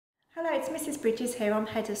Hello, it's Mrs. Bridges here. I'm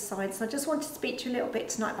Head of Science, and I just wanted to speak to you a little bit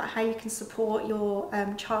tonight about how you can support your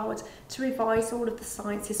child to revise all of the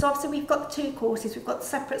sciences. So obviously we've got the two courses. We've got the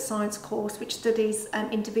separate science course which studies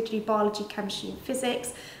individually biology, chemistry and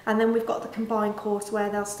physics, and then we've got the combined course where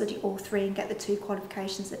they'll study all three and get the two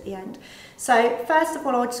qualifications at the end. So first of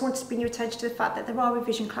all, I just wanted to bring your attention to the fact that there are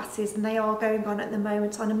revision classes and they are going on at the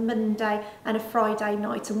moment on a Monday and a Friday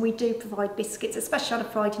night, and we do provide biscuits, especially on a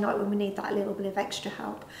Friday night when we need that little bit of extra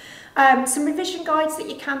help. Some revision guides that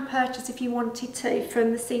you can purchase if you wanted to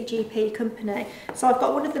from the CGP company. So I've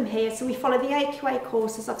got one of them here. So we follow the AQA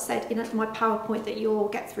course, as I've said in my PowerPoint that you'll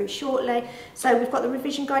get through shortly. So we've got the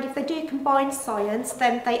revision guide. If they do combined science,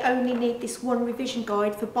 then they only need this one revision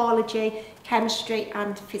guide for biology, chemistry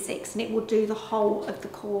and physics, and it will do the whole of the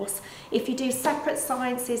course. If you do separate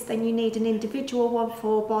sciences, then you need an individual one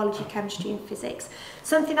for biology, chemistry and physics.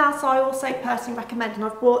 Something else I also personally recommend, and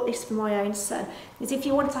I've bought this for my own son, is if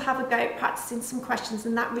you want to have a go at practicing some questions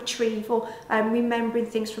and that retrieval, remembering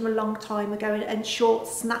things from a long time ago and short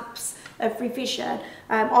snaps of revision.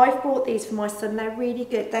 I've bought these for my son. They're really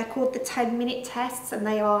good. They're called the 10-minute tests, and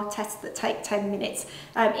they are tests that take 10 minutes.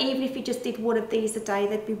 Even if you just did one of these a day,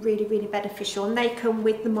 they'd be really, really beneficial. And they come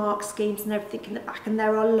with the mark schemes and everything in the back, and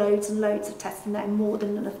there are loads and loads of tests, and they're more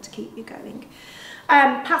than enough to keep you going.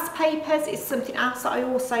 Past papers is something else that I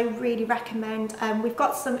also really recommend. We've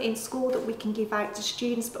got some in school that we can give out to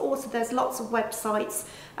students, but also there's lots of websites.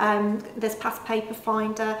 There's Past Paper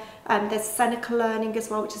Finder, there's Seneca Learning as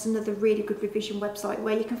well, which is another really good revision website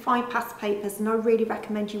where you can find past papers, and I really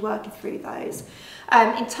recommend you working through those.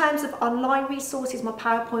 In terms of online resources, my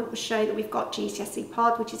PowerPoint will show that we've got GCSE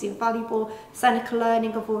Pod, which is invaluable. Seneca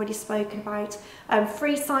Learning I've already spoken about.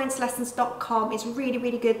 freesciencelessons.com is really,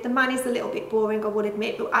 really good. The man is a little bit boring, I will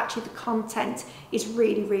admit, but actually the content is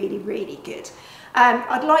really, really, really good.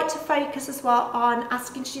 I'd like to focus as well on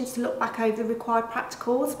asking students to look back over the required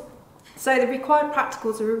practicals. So the required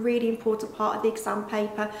practicals are a really important part of the exam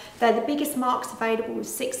paper. They're the biggest marks available with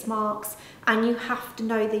 6 marks, and you have to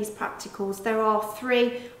know these practicals. There are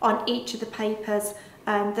 3 on each of the papers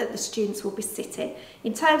that the students will be sitting.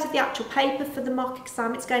 In terms of the actual paper for the mock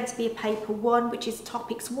exam, it's going to be a paper 1, which is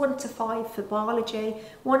topics 1 to 5 for biology,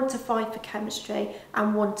 1 to 5 for chemistry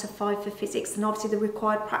and 1 to 5 for physics, and obviously the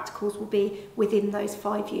required practicals will be within those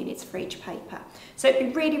 5 units for each paper. So it'd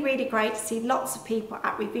be really, really great to see lots of people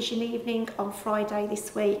at revision evening on Friday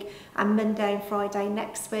this week and Monday and Friday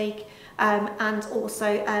next week. And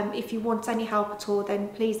also if you want any help at all, then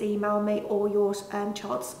please email me or your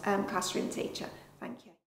child's classroom teacher.